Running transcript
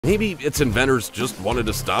Maybe its inventors just wanted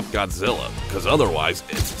to stop Godzilla, because otherwise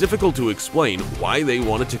it's difficult to explain why they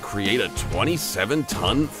wanted to create a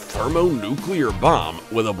 27-ton thermonuclear bomb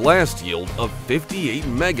with a blast yield of 58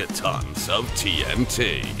 megatons of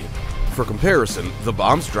TNT. For comparison, the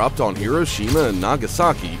bombs dropped on Hiroshima and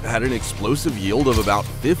Nagasaki had an explosive yield of about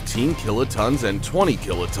 15 kilotons and 20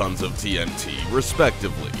 kilotons of TNT,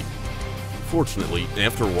 respectively. Fortunately,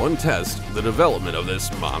 after one test, the development of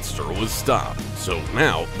this monster was stopped, so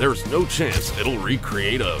now there's no chance it'll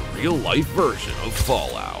recreate a real-life version of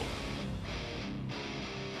Fallout.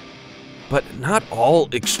 But not all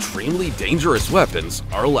extremely dangerous weapons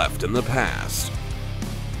are left in the past.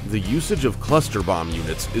 The usage of cluster bomb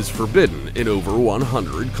units is forbidden in over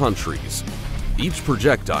 100 countries. Each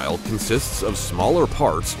projectile consists of smaller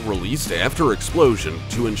parts released after explosion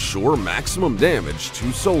to ensure maximum damage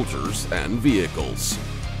to soldiers and vehicles.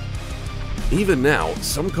 Even now,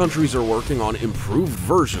 some countries are working on improved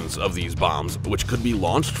versions of these bombs, which could be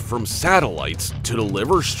launched from satellites to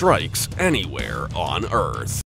deliver strikes anywhere on Earth.